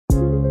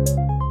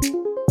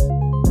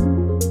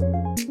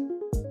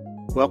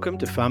Welcome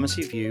to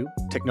Pharmacy View,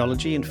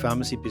 Technology and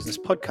Pharmacy Business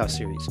podcast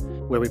series,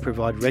 where we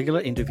provide regular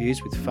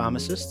interviews with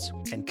pharmacists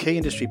and key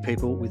industry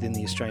people within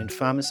the Australian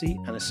pharmacy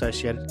and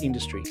associated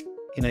industry.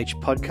 In each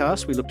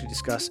podcast, we look to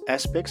discuss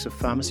aspects of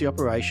pharmacy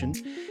operation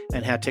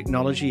and how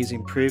technology is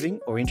improving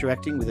or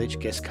interacting with each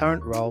guest's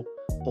current role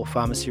or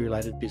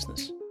pharmacy-related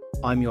business.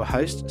 I'm your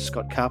host,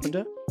 Scott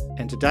Carpenter,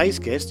 and today's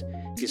guest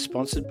is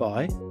sponsored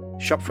by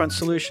Shopfront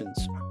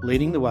Solutions,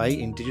 leading the way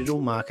in digital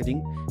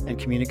marketing and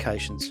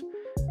communications,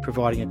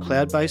 providing a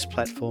cloud-based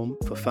platform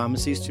for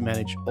pharmacies to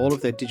manage all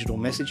of their digital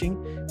messaging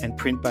and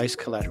print-based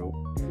collateral.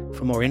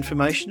 For more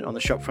information on the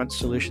Shopfront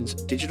Solutions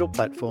digital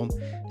platform,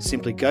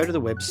 simply go to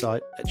the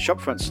website at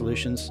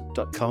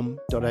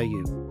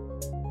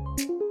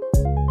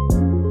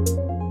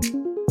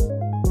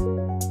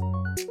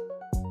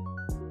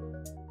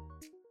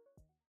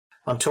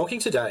shopfrontsolutions.com.au. I'm talking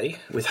today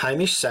with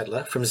Hamish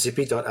Sadler from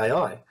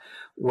Zippy.ai.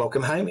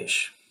 Welcome,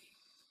 Hamish.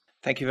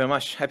 Thank you very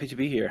much. Happy to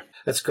be here.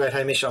 That's great,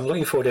 Hamish. I'm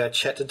looking forward to our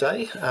chat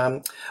today.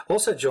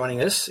 Also joining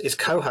us is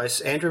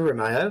co-hosts Andrew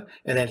Romeo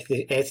and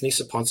Anthony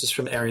Saponsis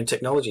from Arian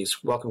Technologies.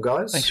 Welcome,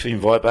 guys. Thanks for the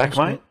invite back,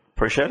 mate.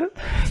 Appreciate it.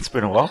 It's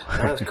been a while.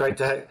 It's great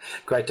to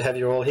have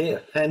you all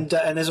here. And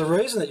there's a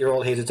reason that you're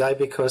all here today,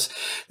 because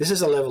this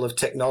is a level of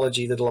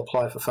technology that will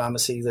apply for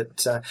pharmacy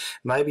that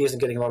maybe isn't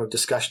getting a lot of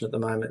discussion at the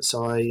moment.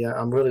 So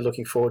I'm really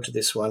looking forward to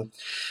this one.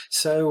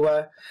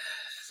 So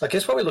I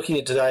guess what we're looking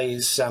at today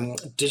is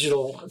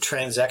digital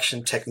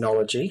transaction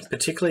technology,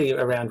 particularly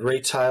around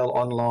retail,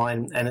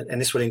 online,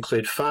 and this would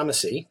include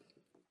pharmacy.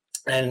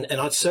 And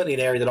it's certainly an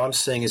area that I'm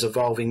seeing is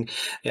evolving.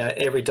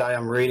 Every day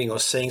I'm reading or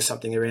seeing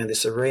something around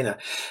this arena.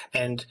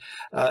 And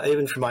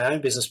even from my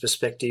own business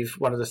perspective,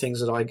 one of the things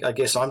that I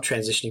guess I'm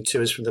transitioning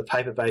to is from the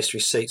paper-based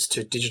receipts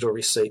to digital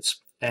receipts.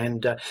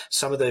 And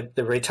some of the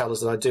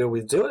retailers that I deal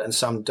with do it and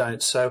some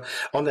don't. So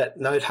on that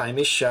note,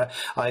 Hamish,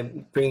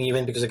 I'm bringing you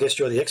in because I guess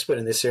you're the expert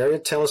in this area.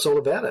 Tell us all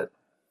about it.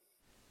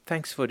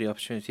 Thanks for the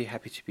opportunity.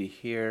 Happy to be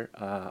here.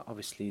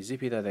 Obviously,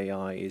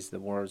 Zippy.ai is the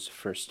world's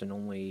first and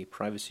only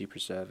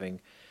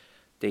privacy-preserving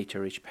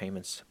data-rich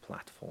payments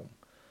platform.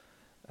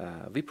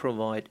 We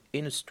provide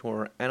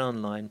in-store and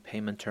online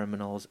payment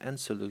terminals and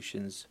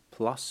solutions,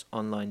 plus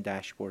online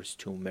dashboards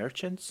to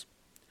merchants,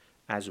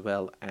 as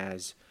well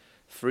as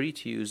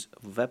free-to-use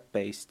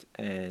web-based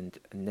and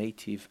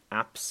native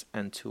apps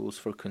and tools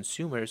for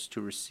consumers to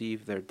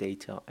receive their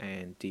data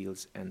and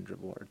deals and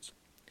rewards.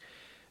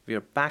 We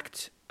are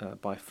backed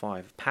by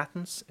 5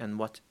 patents, and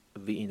what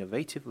we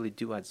innovatively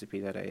do at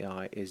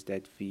Zippy.ai is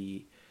that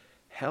we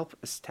help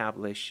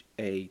establish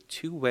a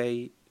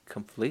two-way,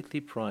 completely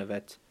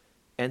private,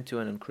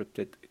 end-to-end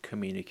encrypted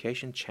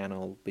communication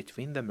channel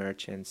between the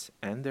merchants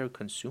and their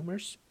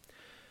consumers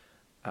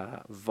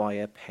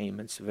via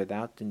payments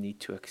without the need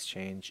to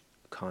exchange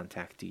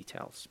contact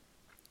details.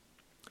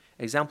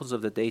 Examples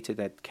of the data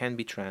that can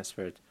be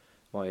transferred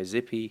via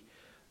Zippy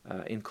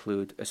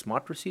include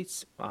smart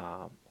receipts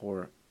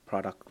or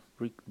product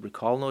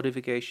recall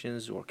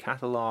notifications or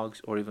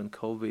catalogs or even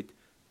COVID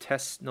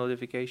test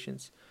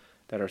notifications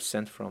that are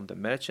sent from the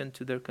merchant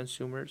to their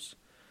consumers,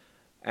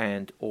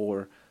 and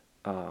or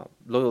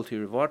loyalty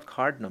reward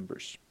card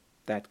numbers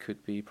that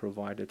could be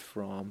provided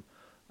from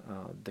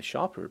the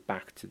shopper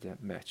back to the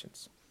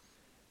merchants.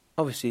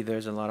 Obviously,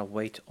 there's a lot of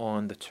weight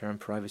on the term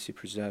privacy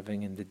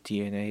preserving in the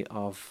DNA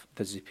of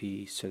the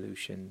Zippy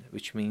solution,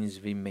 which means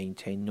we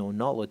maintain no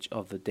knowledge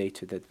of the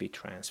data that we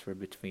transfer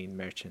between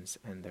merchants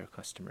and their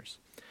customers.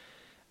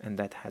 And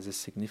that has a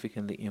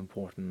significantly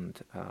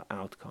important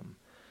outcome.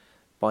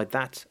 By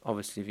that,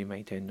 obviously, we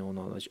maintain no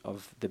knowledge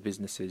of the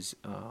business's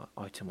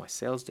itemized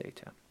sales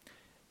data,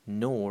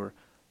 nor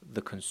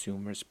the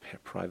consumer's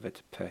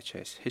private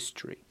purchase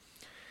history.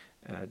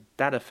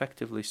 That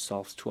effectively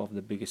solves 2 of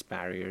the biggest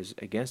barriers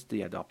against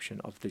the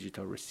adoption of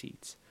digital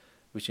receipts,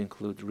 which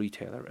include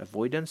retailer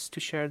avoidance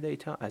to share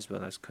data as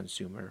well as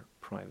consumer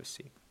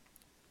privacy.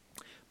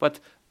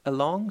 But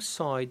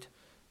alongside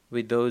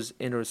with those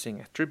interesting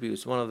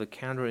attributes, one of the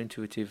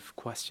counterintuitive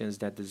questions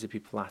that the Zippy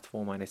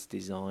platform and its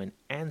design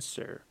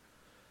answer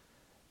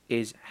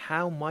is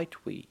how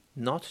might we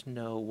not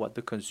know what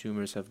the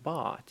consumers have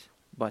bought,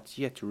 but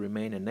yet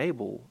remain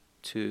enabled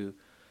to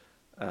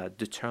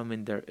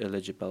determine their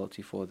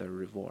eligibility for their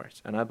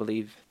rewards. And I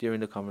believe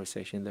during the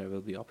conversation there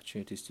will be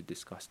opportunities to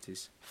discuss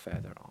this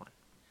further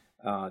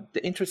on.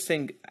 The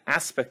interesting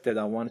aspect that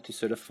I wanted to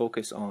sort of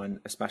focus on,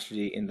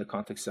 especially in the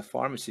context of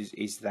pharmacies,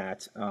 is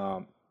that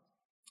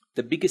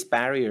the biggest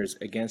barriers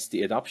against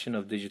the adoption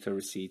of digital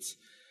receipts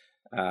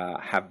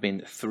have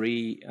been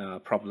 3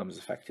 problems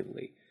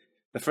effectively.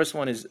 The first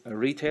one is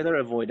retailer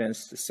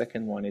avoidance, the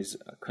second one is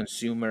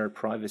consumer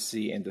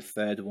privacy, and the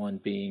third one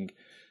being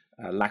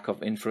lack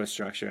of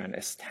infrastructure and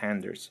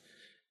standards.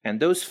 And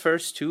those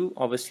first 2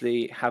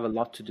 obviously have a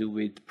lot to do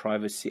with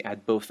privacy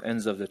at both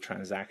ends of the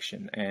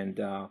transaction. And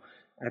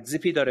at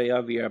Zippy.ai,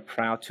 we are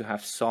proud to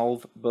have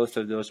solved both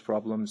of those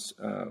problems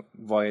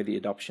via the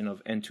adoption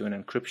of end-to-end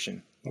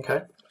encryption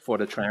for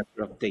the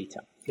transfer of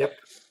data. Yep.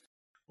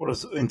 What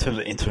is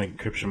end-to-end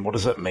encryption? What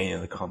does that mean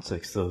in the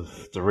context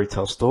of the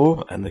retail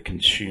store and the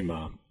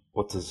consumer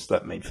what does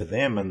that mean for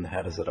them, and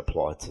how does that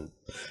apply to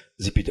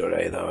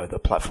Zippy.ai, the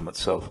platform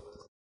itself?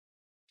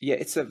 Yeah,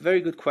 it's a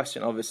very good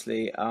question.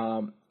 Obviously,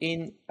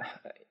 in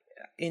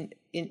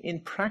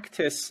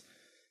practice,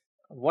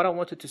 what I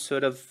wanted to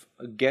sort of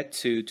get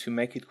to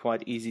make it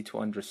quite easy to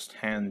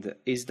understand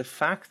is the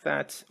fact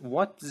that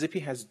what Zippy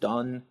has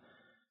done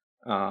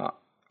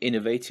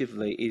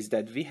innovatively is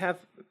that we have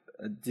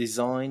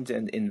designed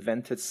and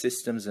invented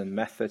systems and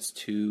methods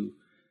to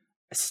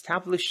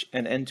establish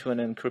an end-to-end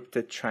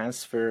encrypted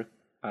transfer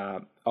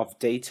of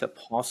data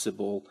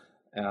possible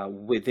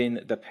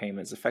within the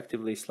payments.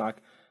 Effectively, it's like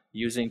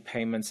using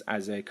payments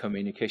as a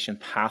communication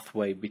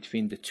pathway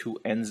between the two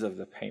ends of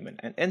the payment.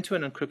 And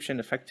end-to-end encryption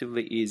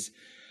effectively is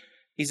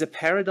a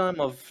paradigm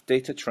of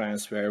data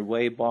transfer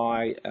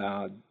whereby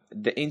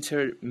the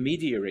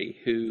intermediary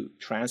who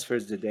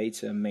transfers the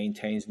data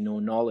maintains no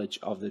knowledge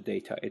of the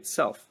data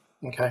itself.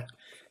 Okay.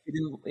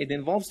 It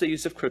involves the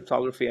use of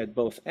cryptography at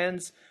both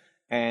ends,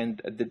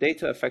 and the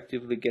data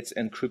effectively gets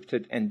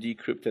encrypted and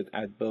decrypted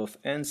at both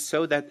ends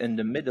so that in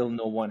the middle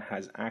no one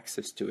has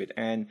access to it.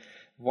 And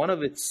one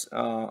of its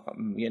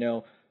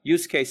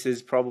use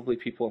cases probably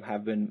people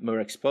have been more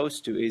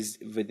exposed to is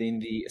within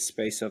the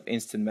space of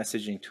instant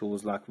messaging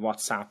tools like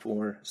WhatsApp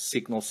or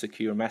Signal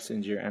Secure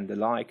Messenger and the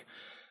like.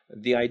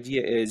 The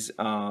idea is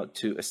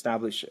to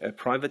establish a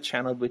private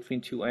channel between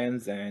two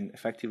ends and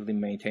effectively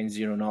maintain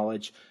zero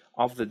knowledge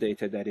of the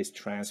data that is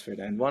transferred.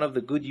 And one of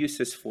the good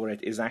uses for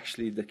it is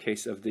actually the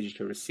case of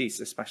digital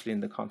receipts, especially in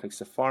the context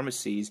of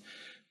pharmacies,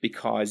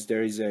 because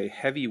there is a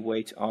heavy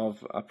weight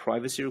of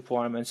privacy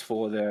requirements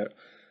for the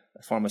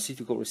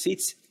pharmaceutical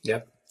receipts.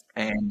 Yeah.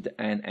 And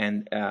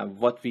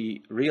what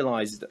we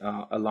realized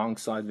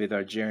alongside with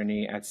our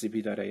journey at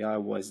Zippy.ai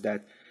was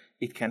that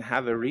it can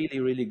have a really,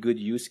 really good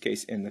use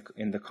case in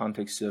the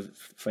context of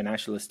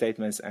financial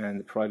statements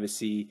and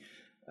privacy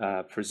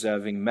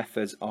preserving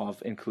methods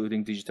of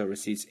including digital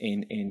receipts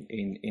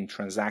in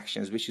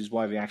transactions, which is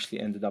why we actually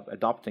ended up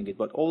adopting it.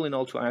 But all in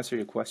all, to answer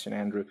your question,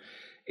 Andrew,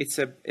 it's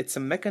a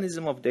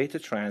mechanism of data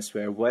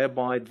transfer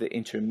whereby the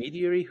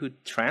intermediary who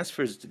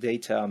transfers the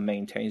data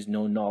maintains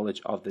no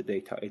knowledge of the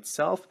data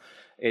itself.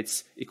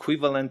 It's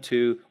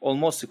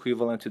almost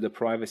equivalent to the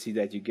privacy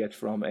that you get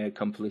from a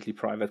completely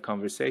private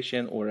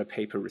conversation or a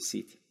paper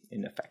receipt,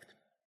 in effect.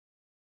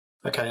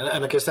 Okay,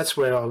 and I guess that's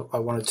where I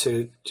wanted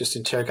to just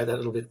interrogate that a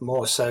little bit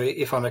more. So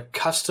if I'm a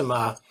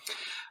customer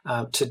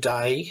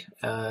today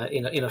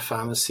in a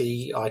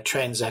pharmacy, I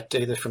transact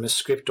either from a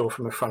script or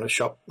from a front of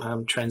shop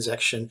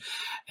transaction,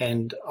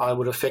 and I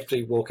would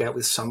effectively walk out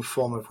with some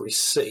form of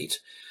receipt.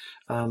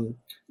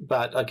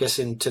 But I guess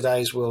in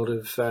today's world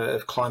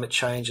of climate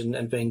change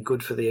and being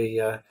good for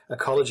the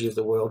ecology of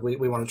the world, we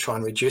want to try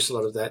and reduce a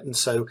lot of that. And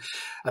so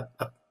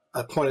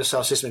a point of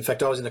sale system. In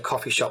fact, I was in a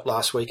coffee shop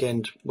last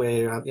weekend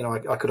where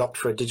I could opt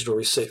for a digital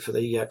receipt for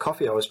the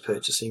coffee I was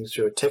purchasing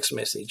through a text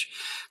message.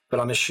 But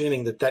I'm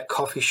assuming that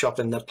coffee shop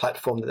and the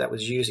platform that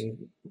was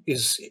using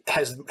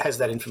has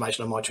that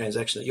information on my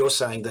transaction. That you're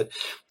saying that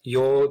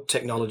your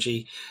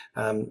technology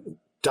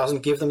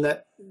doesn't give them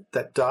that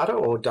data,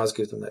 or does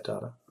give them that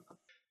data?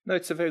 No,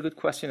 it's a very good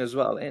question as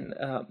well. And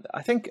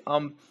I think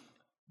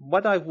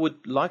what I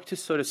would like to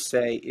sort of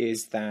say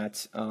is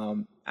that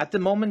at the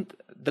moment,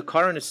 the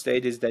current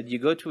state is that you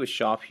go to a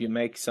shop, you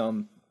make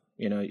some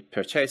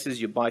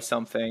purchases, you buy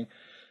something,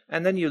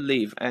 and then you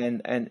leave.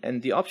 And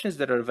the options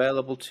that are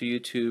available to you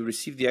to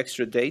receive the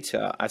extra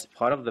data as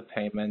part of the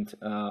payment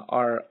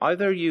are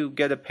either you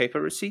get a paper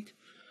receipt,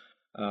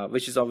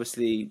 which is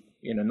obviously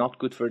not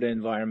good for the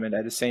environment.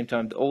 At the same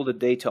time, all the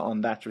data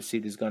on that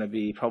receipt is going to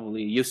be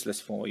probably useless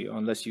for you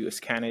unless you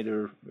scan it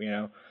or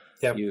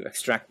you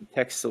extract the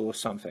text or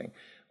something.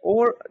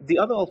 Or the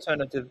other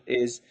alternative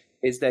is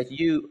that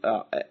you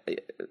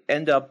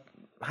end up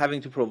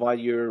having to provide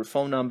your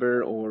phone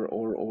number or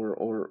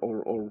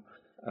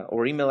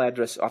email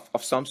address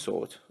of some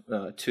sort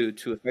to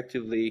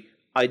effectively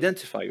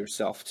identify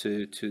yourself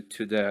to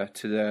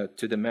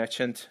the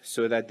merchant,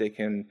 so that they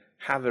can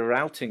have a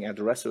routing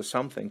address or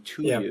something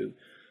to you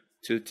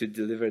to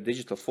deliver a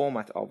digital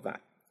format of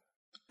that.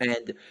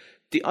 And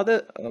the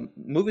other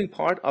moving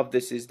part of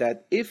this is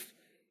that if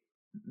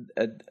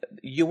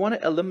you want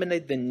to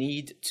eliminate the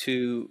need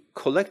to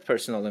collect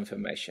personal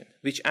information,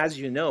 which, as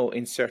you know,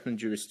 in certain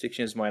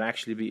jurisdictions might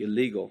actually be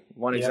illegal.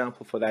 One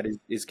example for that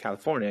is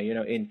California.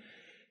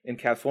 In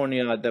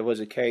California, there was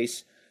a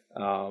case,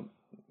 I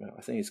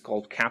think it's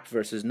called Cap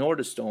versus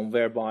Nordstrom,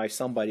 whereby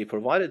somebody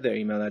provided their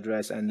email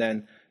address and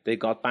then they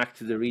got back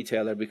to the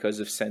retailer because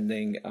of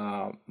sending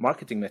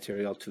marketing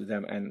material to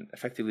them. And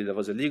effectively, there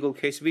was a legal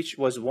case which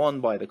was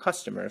won by the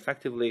customer.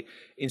 Effectively,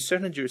 in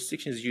certain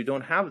jurisdictions, you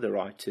don't have the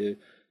right to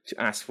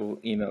ask for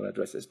email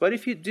addresses. But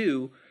if you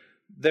do,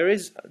 there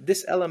is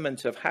this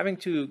element of having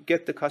to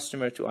get the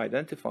customer to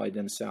identify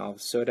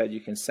themselves so that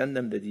you can send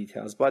them the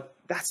details. But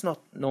that's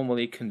not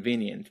normally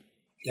convenient.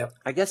 Yep.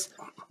 I guess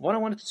what I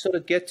wanted to sort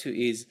of get to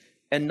is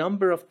a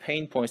number of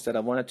pain points that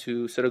I wanted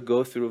to sort of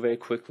go through very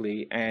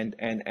quickly and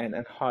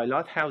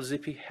highlight how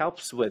Zippy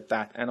helps with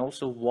that, and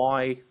also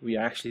why we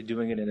are actually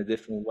doing it in a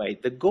different way.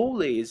 The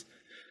goal is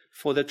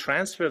for the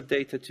transfer of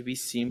data to be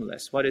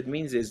seamless, what it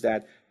means is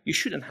that you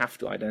shouldn't have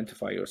to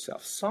identify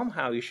yourself.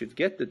 Somehow you should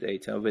get the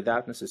data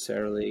without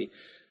necessarily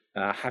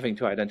having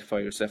to identify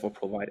yourself or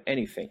provide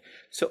anything.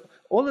 So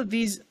all of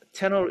these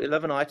 10 or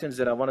 11 items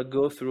that I want to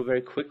go through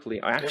very quickly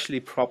are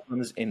actually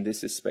problems in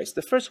this space.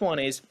 The first one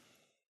is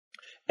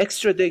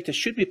extra data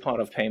should be part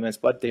of payments,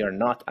 but they are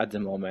not at the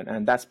moment.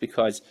 And that's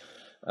because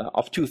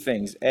of two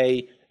things.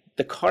 A,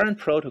 the current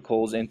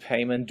protocols in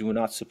payment do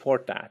not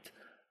support that.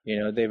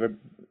 They were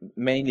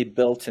mainly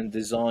built and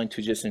designed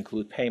to just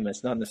include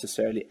payments, not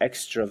necessarily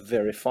extra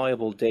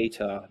verifiable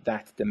data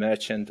that the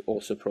merchant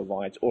also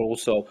provides, or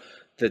also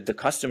that the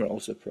customer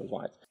also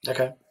provides.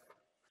 Okay.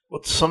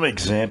 What's some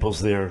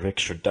examples there of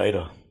extra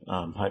data,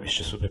 Hamish,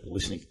 just for people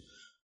listening?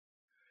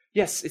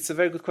 Yes, it's a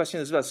very good question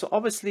as well. So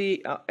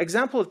obviously,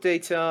 example of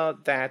data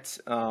that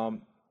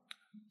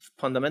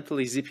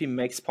fundamentally Zippy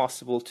makes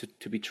possible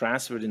to be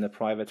transferred in a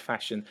private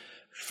fashion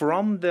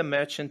from the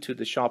merchant to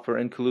the shopper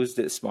includes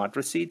the smart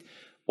receipt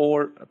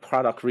or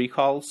product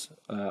recalls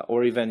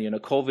or even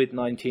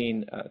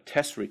COVID-19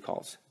 test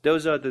recalls.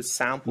 Those are the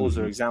samples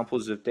or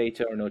examples of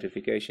data or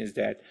notifications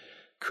that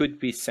could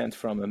be sent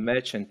from a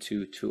merchant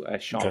to a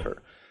shopper. Okay.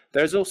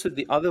 There's also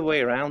the other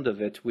way around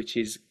of it, which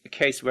is a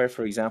case where,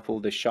 for example,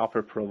 the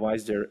shopper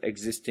provides their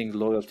existing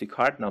loyalty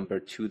card number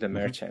to the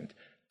merchant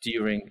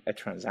during a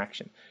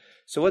transaction.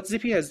 So what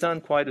Zippy has done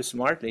quite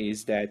smartly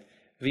is that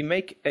we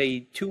make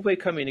a two-way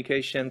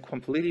communication,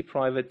 completely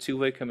private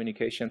two-way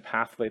communication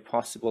pathway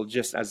possible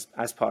just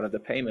as part of the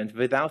payment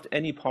without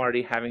any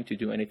party having to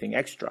do anything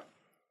extra.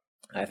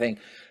 I think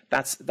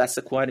that's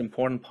a quite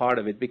important part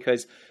of it,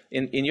 because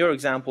in your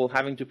example,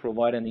 having to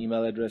provide an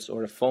email address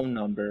or a phone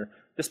number,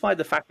 despite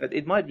the fact that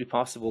it might be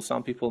possible,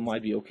 some people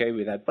might be okay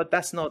with that, but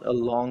that's not a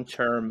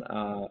long-term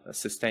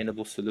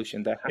sustainable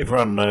solution.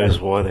 Everyone knows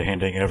why they're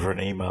handing over an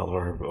email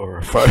or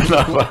a phone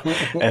number,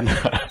 and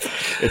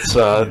it's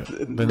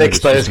next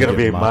day is going to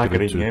be a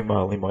marketing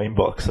email in my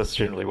inbox. That's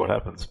generally what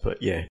happens. But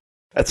yeah,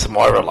 that's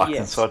my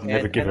reluctance. I'd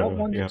never give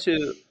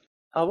it.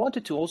 I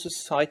wanted to also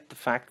cite the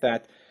fact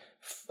that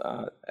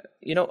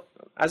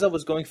as I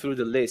was going through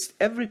the list,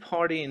 every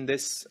party in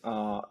this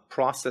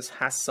process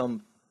has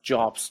some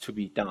jobs to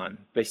be done,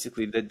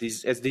 basically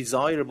as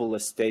desirable a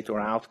state or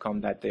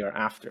outcome that they are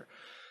after,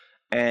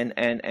 and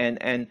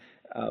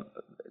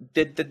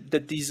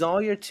the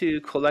desire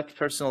to collect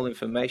personal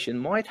information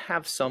might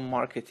have some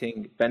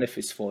marketing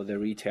benefits for the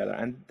retailer,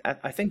 and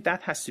I think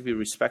that has to be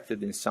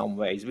respected in some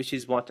ways, which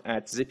is what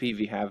at Zippy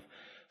we have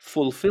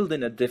fulfilled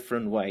in a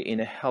different way, in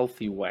a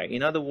healthy way.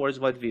 In other words,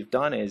 what we've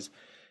done is,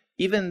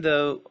 even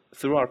though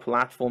through our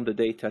platform the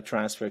data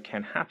transfer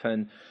can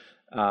happen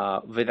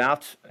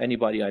without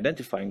anybody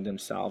identifying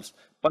themselves,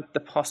 but the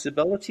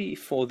possibility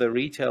for the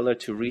retailer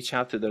to reach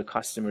out to their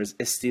customers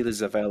still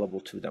is available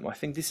to them. I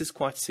think this is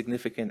quite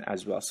significant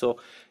as well. So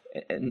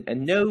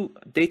no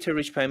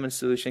data-rich payment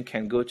solution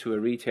can go to a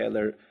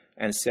retailer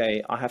and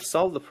say, I have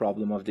solved the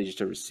problem of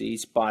digital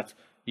receipts, but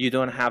you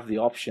don't have the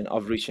option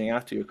of reaching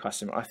out to your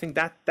customer. I think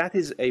that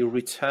is a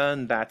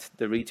return that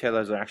the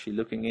retailers are actually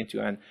looking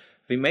into, and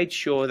we made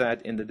sure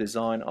that in the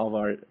design of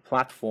our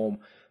platform,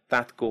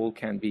 that goal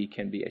can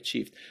be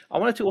achieved. I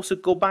wanted to also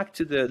go back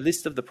to the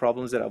list of the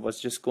problems that I was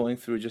just going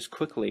through just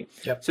quickly.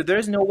 Yep. So there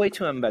is no way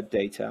to embed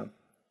data.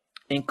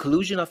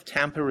 Inclusion of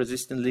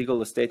tamper-resistant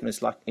legal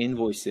statements like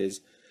invoices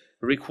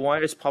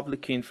requires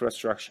public key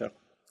infrastructure,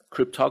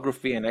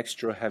 cryptography, and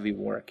extra heavy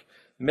work.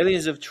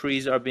 Millions of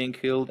trees are being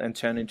killed and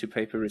turned into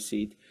paper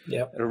receipt.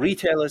 Yep.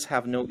 Retailers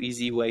have no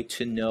easy way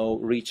to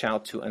reach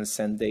out to and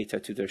send data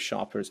to their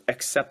shoppers,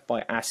 except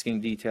by asking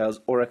details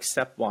or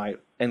except by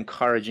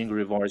encouraging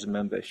rewards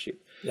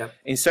membership. Yep.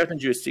 In certain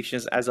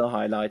jurisdictions, as I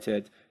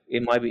highlighted,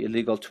 it might be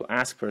illegal to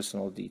ask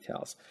personal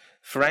details.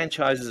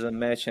 Franchises and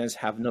merchants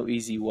have no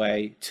easy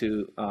way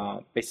to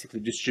basically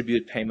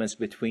distribute payments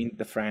between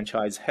the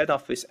franchise head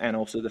office and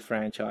also the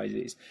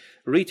franchisees.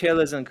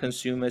 Retailers and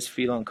consumers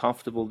feel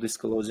uncomfortable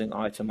disclosing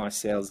itemized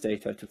sales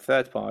data to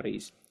third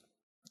parties.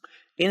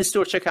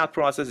 In-store checkout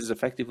process is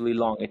effectively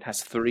long. It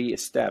has 3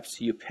 steps.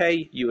 You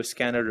pay, you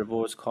scan a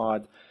rewards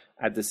card.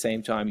 At the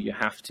same time, you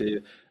have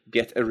to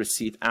get a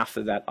receipt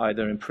after that,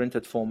 either in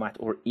printed format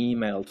or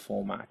emailed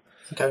format.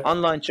 Okay.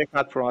 Online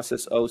checkout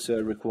process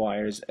also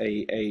requires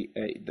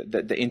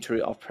the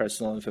entry of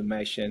personal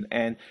information,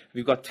 and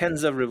we've got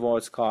tens of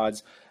rewards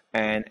cards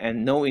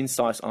and no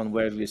insights on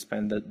where we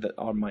spend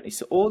our money.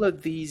 So all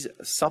of these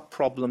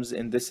sub-problems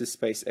in this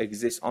space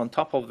exist. On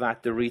top of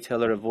that, the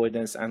retailer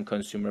avoidance and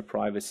consumer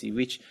privacy,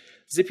 which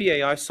Zippy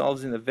AI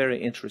solves in a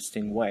very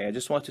interesting way. I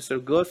just want to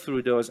sort of go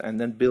through those and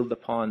then build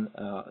upon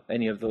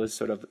any of those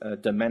sort of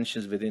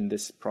dimensions within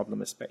this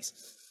problem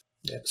space.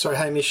 Yeah. Sorry,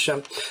 Hamish,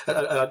 I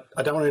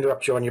don't want to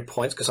interrupt you on your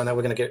points because I know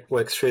we're going to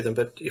work through them,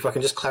 but if I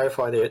can just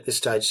clarify there at this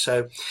stage.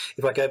 So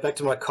if I go back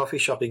to my coffee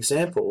shop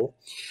example,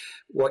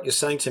 what you're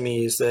saying to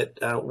me is that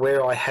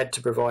where I had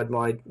to provide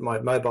my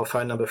mobile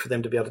phone number for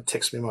them to be able to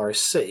text me my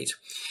receipt,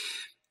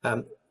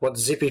 what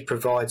Zippy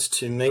provides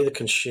to me, the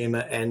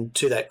consumer, and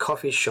to that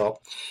coffee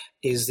shop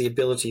is the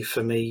ability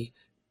for me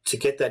to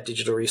get that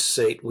digital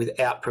receipt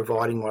without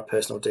providing my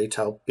personal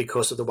detail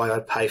because of the way I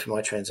pay for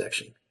my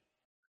transaction.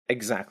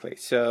 Exactly.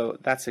 So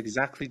that's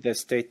exactly the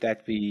state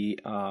that we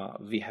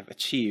have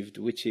achieved,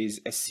 which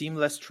is a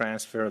seamless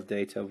transfer of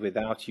data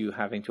without you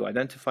having to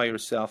identify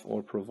yourself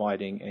or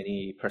providing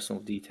any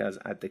personal details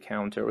at the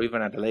counter or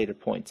even at a later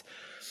point.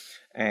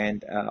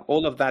 And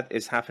all of that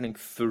is happening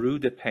through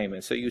the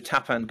payment. So you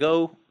tap and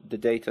go, the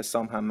data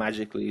somehow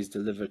magically is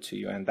delivered to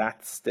you, and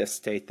that's the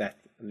state that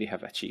we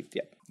have achieved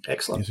yet.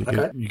 Excellent. Yeah,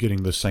 so you're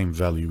getting the same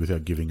value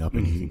without giving up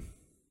anything.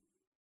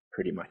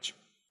 Pretty much.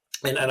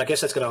 And I guess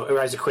that's going to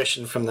raise a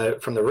question from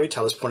the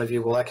retailer's point of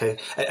view. Well, okay,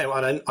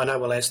 and I know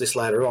we'll answer this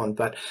later on,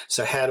 but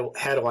so how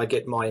do I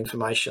get my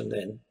information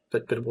then?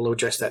 But we'll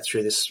address that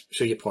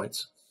through your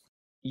points.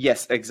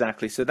 Yes,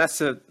 exactly. So that's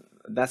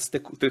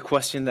the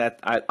question that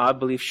I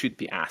believe should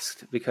be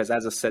asked, because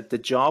as I said, the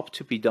job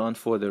to be done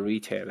for the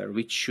retailer,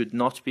 which should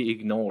not be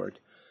ignored,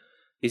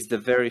 is the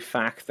very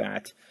fact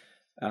that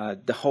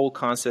the whole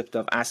concept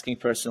of asking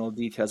personal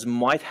details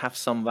might have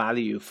some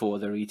value for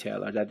the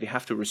retailer that we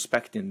have to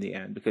respect in the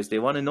end, because they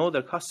want to know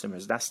their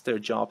customers. That's their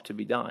job to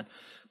be done.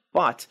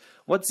 But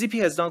what Zippy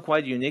has done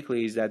quite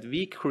uniquely is that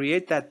we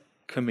create that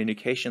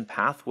communication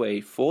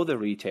pathway for the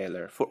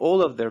retailer, for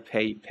all of their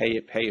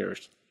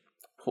payers,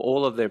 for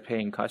all of their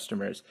paying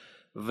customers,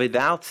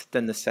 without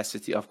the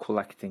necessity of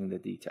collecting the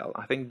detail.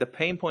 I think the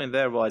pain point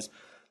there was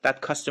that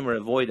customer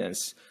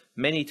avoidance.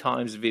 Many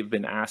times we've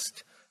been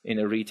asked in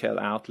a retail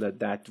outlet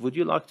that, would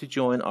you like to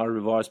join our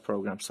rewards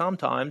program?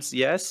 Sometimes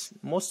yes,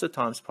 most of the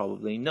times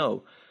probably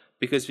no,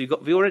 because we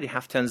already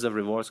have tens of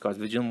rewards cards.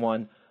 We didn't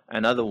want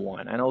another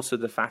one. And also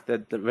the fact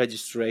that the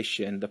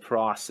registration, the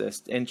process,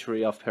 the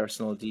entry of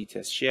personal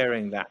details,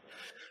 sharing that.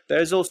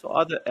 There's also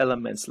other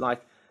elements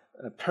like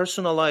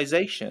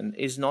personalization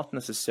is not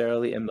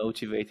necessarily a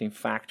motivating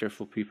factor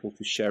for people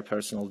to share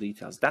personal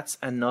details. That's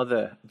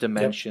another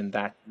dimension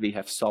that we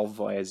have solved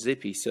via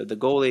Zippy. So the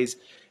goal is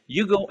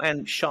you go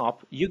and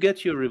shop, you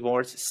get your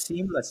rewards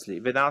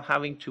seamlessly without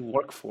having to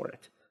work for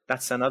it.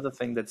 That's another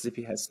thing that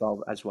Zippy has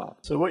solved as well.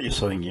 So what you're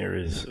saying here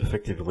is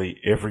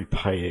effectively every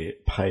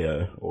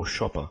payer or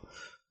shopper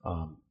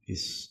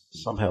is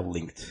somehow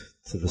linked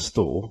to the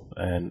store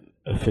and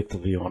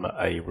effectively on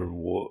a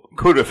reward,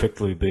 could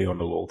effectively be on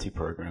a loyalty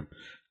program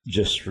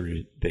just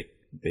through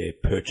their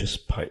purchase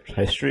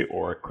history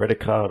or a credit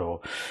card or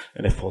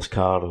an FPOS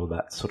card or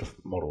that sort of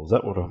model. Is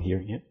that what I'm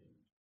hearing here?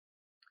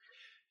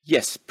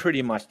 Yes,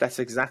 pretty much. That's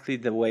exactly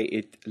the way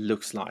it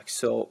looks like.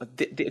 So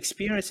the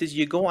experience is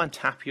you go and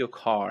tap your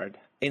card.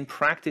 In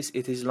practice,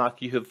 it is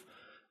like you have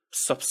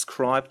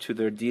subscribed to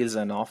their deals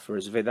and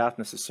offers without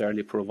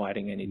necessarily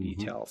providing any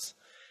details.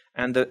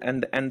 And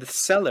the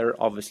seller,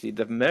 obviously,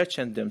 the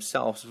merchant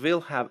themselves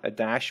will have a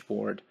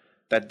dashboard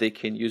that they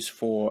can use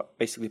for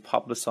basically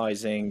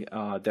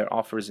publicizing their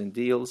offers and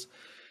deals.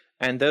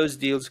 And those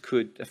deals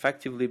could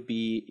effectively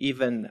be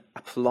even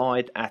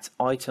applied at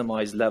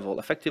itemized level.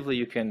 Effectively,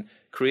 you can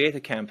create a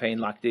campaign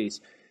like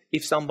this.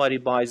 If somebody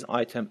buys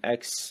item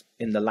X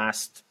in the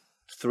last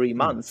 3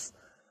 months,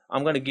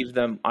 I'm going to give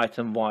them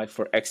item Y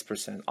for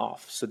X%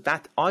 off. So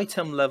that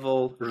item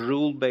level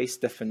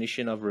rule-based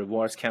definition of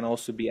rewards can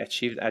also be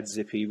achieved at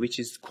Zippy, which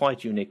is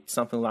quite unique.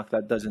 Something like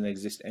that doesn't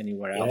exist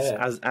anywhere else,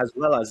 as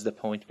well as the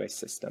point-based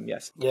system,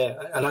 yes. Yeah,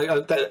 and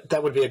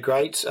that would be a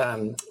great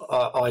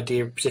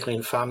idea, particularly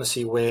in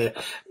pharmacy, where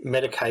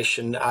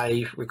medication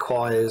A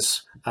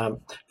requires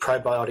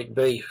probiotic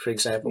B, for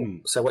example.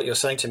 So what you're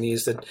saying to me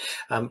is that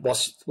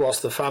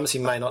whilst the pharmacy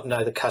may not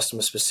know the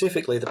customer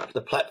specifically,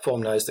 the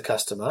platform knows the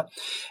customer,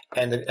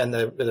 and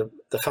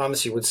the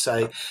pharmacy would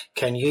say,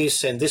 can you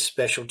send this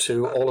special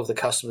to all of the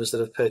customers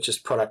that have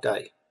purchased product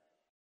A?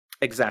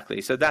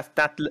 Exactly. So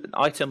that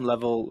item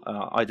level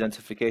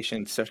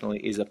identification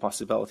certainly is a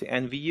possibility.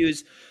 And we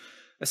use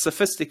a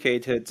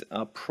sophisticated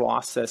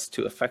process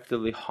to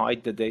effectively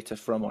hide the data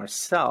from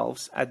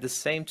ourselves. At the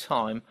same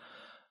time,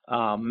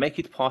 make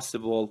it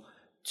possible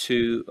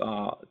to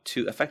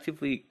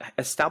effectively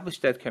establish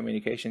that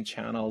communication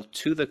channel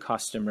to the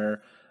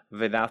customer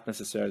without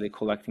necessarily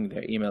collecting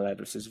their email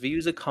addresses. We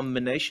use a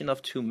combination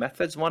of two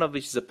methods, one of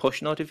which is a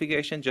push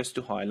notification, just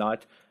to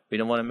highlight. We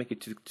don't want to make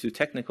it too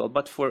technical,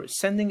 but for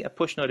sending a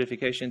push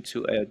notification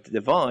to a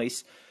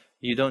device,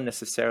 you don't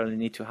necessarily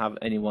need to have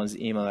anyone's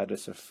email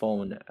address or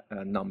phone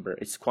number.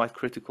 It's quite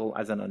critical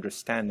as an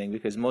understanding,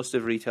 because most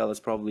of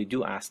retailers probably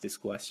do ask this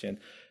question: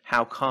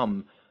 how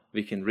come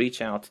we can reach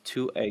out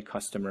to a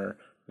customer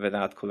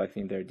without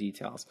collecting their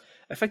details?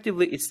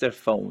 Effectively, it's their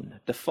phone.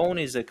 The phone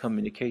is a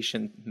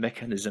communication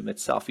mechanism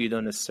itself. You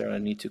don't necessarily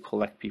need to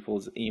collect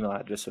people's email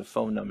address or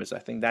phone numbers. I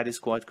think that is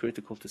quite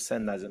critical to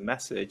send as a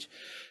message.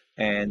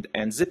 And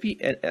Zippy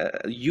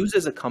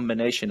uses a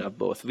combination of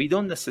both. We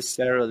don't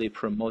necessarily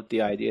promote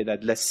the idea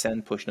that let's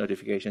send push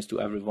notifications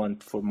to everyone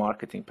for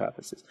marketing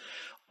purposes.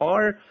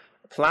 Our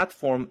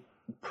platform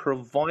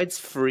provides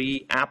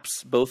free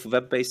apps, both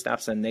web-based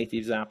apps and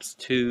native apps,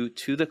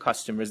 to the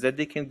customers that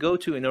they can go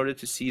to in order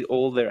to see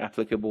all their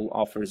applicable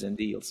offers and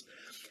deals.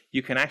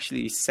 You can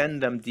actually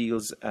send them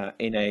deals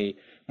in a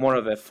more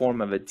of a form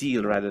of a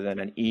deal rather than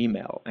an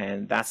email. And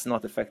that's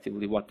not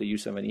effectively what the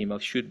use of an email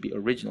should be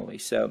originally.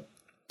 So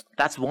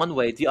that's one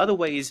way. The other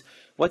way is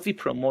what we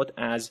promote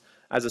as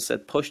I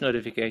said, push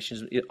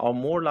notifications are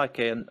more like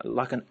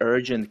an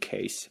urgent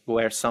case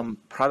where some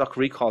product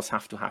recalls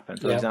have to happen.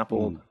 For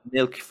example,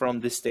 milk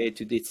from this state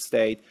to this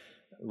state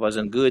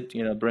wasn't good,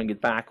 bring it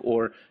back,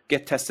 or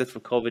get tested for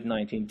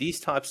COVID-19. These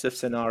types of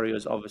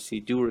scenarios obviously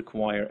do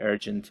require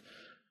urgent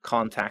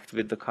contact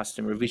with the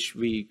customer, which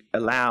we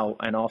allow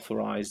and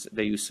authorize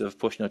the use of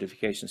push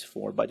notifications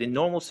for. But in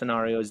normal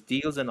scenarios,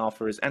 deals and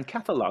offers and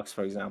catalogs,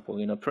 for example,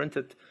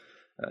 printed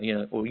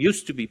or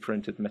used to be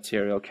printed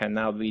material can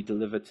now be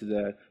delivered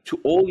to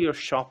all your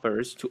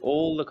shoppers, to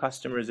all the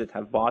customers that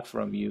have bought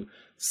from you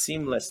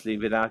seamlessly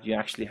without you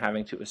actually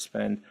having to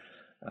spend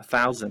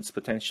thousands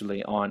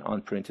potentially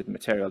on printed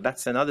material.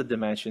 That's another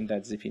dimension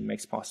that Zippy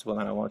makes possible,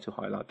 and I want to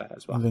highlight that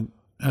as well. And then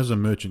as a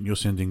merchant, you're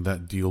sending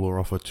that deal or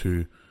offer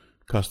to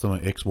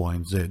customer X, Y,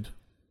 and Z,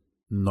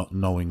 not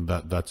knowing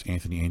that that's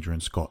Anthony, Andrew,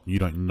 and Scott. You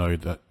don't know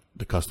that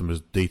the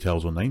customer's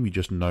details or name, you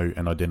just know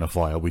an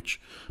identifier,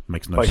 which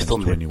makes no sense to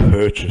anyone. Based on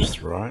their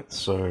purchase, right?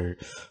 So,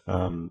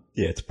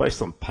 it's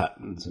based on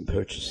patterns and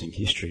purchasing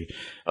history.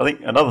 I think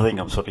another thing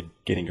I'm sort of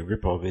getting a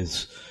grip of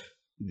is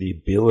the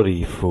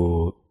ability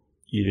for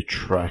you to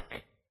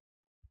track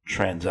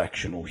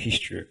transactional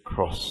history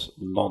across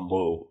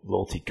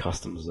non-loyalty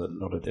customers that are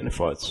not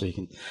identified, so you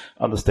can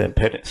understand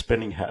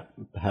spending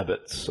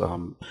habits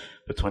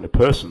between a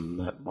person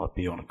that might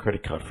be on a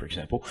credit card, for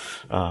example,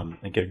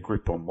 and get a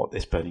grip on what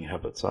their spending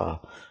habits are.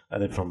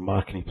 And then from a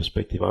marketing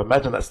perspective, I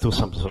imagine that's still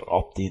some sort of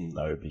opt-in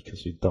though,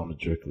 because we don't want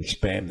to directly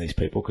spam these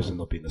people because they're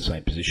not in the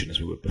same position as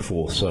we were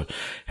before. So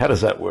how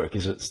does that work?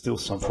 Is it still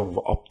some form of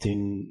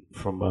opt-in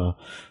from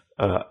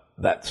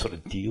that sort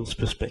of deals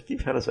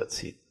perspective? How does that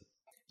sit?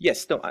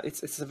 Yes, no,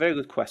 it's a very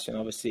good question.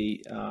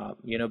 Obviously,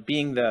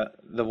 being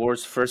the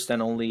world's first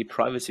and only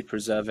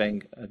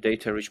privacy-preserving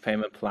data-rich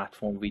payment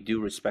platform, we do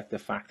respect the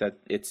fact that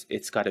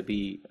it's got to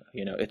be,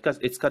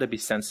 it's got to be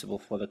sensible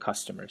for the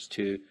customers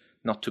to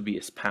not to be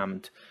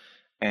spammed,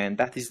 and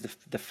that is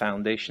the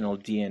foundational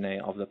DNA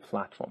of the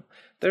platform.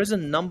 There's a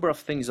number of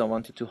things I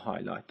wanted to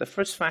highlight. The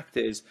first fact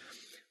is,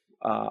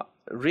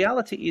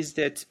 reality is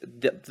that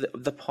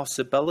the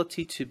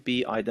possibility to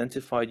be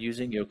identified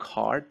using your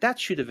card, that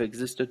should have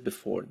existed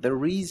before. The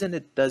reason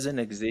it doesn't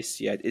exist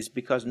yet is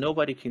because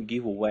nobody can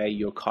give away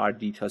your card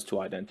details to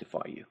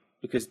identify you,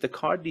 because the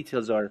card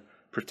details are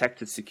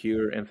protected,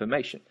 secure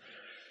information.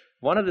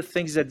 One of the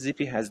things that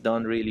Zippy has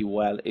done really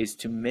well is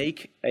to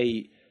make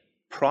a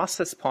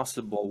process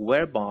possible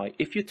whereby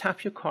if you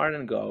tap your card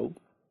and go,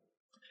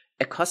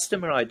 a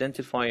customer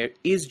identifier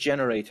is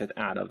generated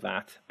out of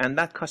that, and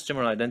that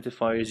customer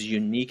identifier is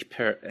unique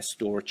per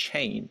store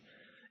chain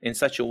in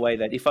such a way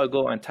that if I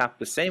go and tap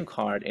the same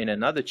card in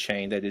another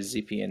chain that is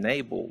Zippy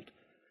enabled,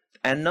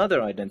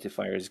 another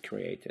identifier is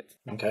created.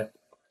 Okay.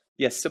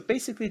 Yes, so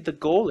basically the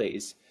goal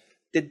is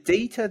the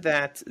data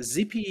that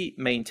Zippy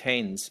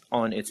maintains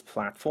on its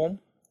platform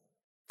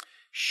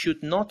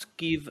should not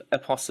give a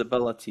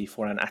possibility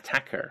for an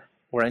attacker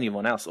or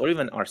anyone else, or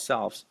even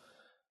ourselves,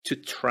 to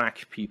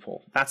track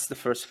people. That's the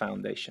first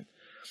foundation.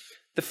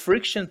 The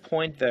friction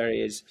point there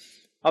is,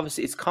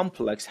 obviously it's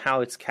complex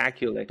how it's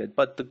calculated,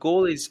 but the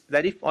goal is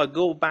that if I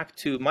go back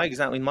to my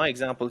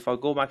example, if I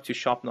go back to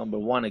shop number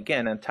 1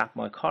 again and tap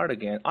my card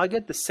again, I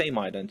get the same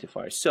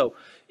identifier. So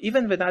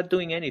even without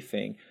doing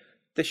anything,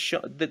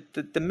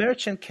 the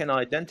merchant can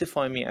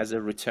identify me as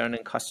a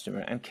returning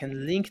customer and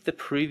can link the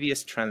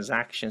previous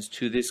transactions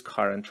to this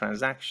current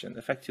transaction.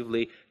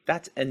 Effectively,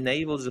 that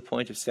enables the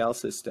point of sale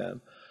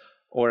system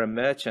or a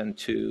merchant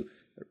to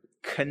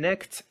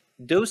connect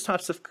those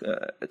types of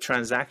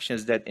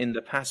transactions that in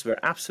the past were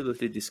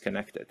absolutely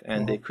disconnected,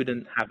 and they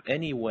couldn't have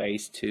any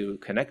ways to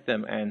connect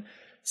them and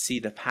see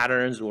the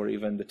patterns or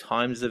even the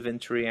times of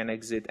entry and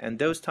exit, and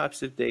those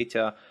types of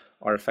data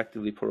are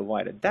effectively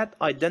provided. That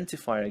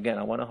identifier, again,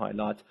 I want to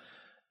highlight,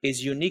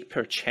 is unique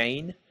per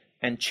chain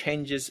and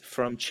changes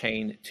from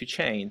chain to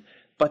chain,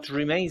 but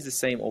remains the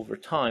same over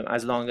time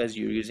as long as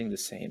you're using the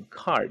same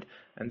card.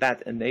 And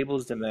that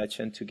enables the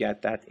merchant to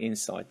get that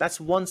insight. That's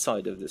one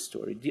side of the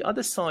story. The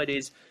other side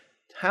is,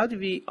 how do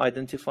we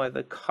identify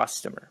the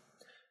customer?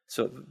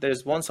 So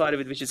there's one side of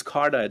it, which is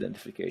card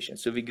identification.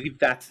 So we give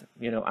that,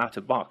 out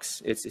of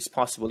box. It's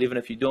possible, even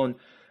if you don't,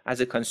 as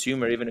a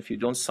consumer, even if you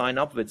don't sign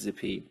up with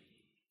Zippy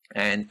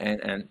and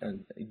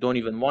don't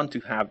even want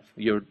to have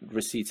your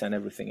receipts and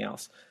everything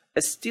else,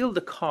 still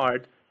the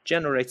card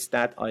generates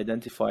that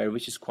identifier,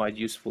 which is quite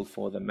useful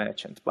for the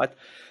merchant. But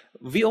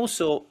we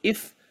also,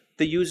 if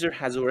the user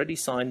has already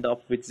signed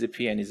up with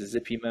Zippy and is a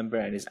Zippy member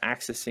and is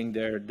accessing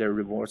their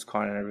rewards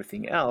card and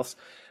everything else,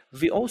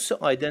 we also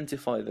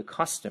identify the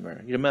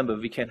customer. Remember,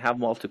 we can have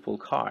multiple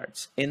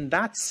cards. In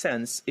that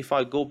sense, if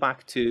I go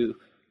back to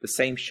the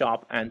same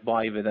shop and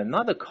buy with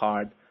another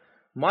card,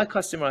 my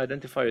customer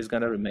identifier is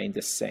going to remain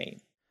the same.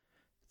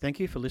 Thank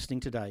you for listening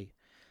today.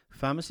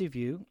 Pharmacy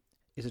View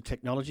is a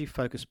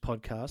technology-focused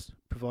podcast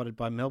provided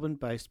by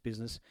Melbourne-based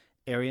business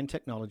Arian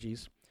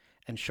Technologies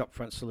and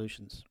Shopfront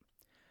Solutions.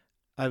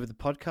 Over the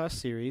podcast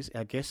series,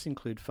 our guests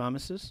include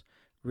pharmacists,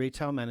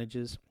 retail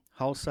managers,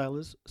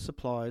 wholesalers,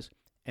 suppliers,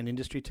 and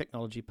industry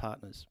technology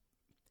partners.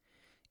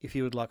 If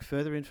you would like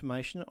further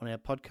information on our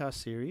podcast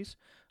series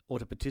or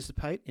to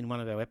participate in one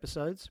of our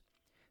episodes,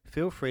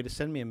 feel free to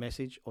send me a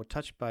message or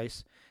touch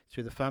base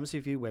through the Pharmacy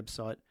View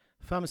website,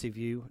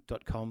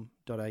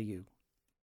 pharmacyview.com.au.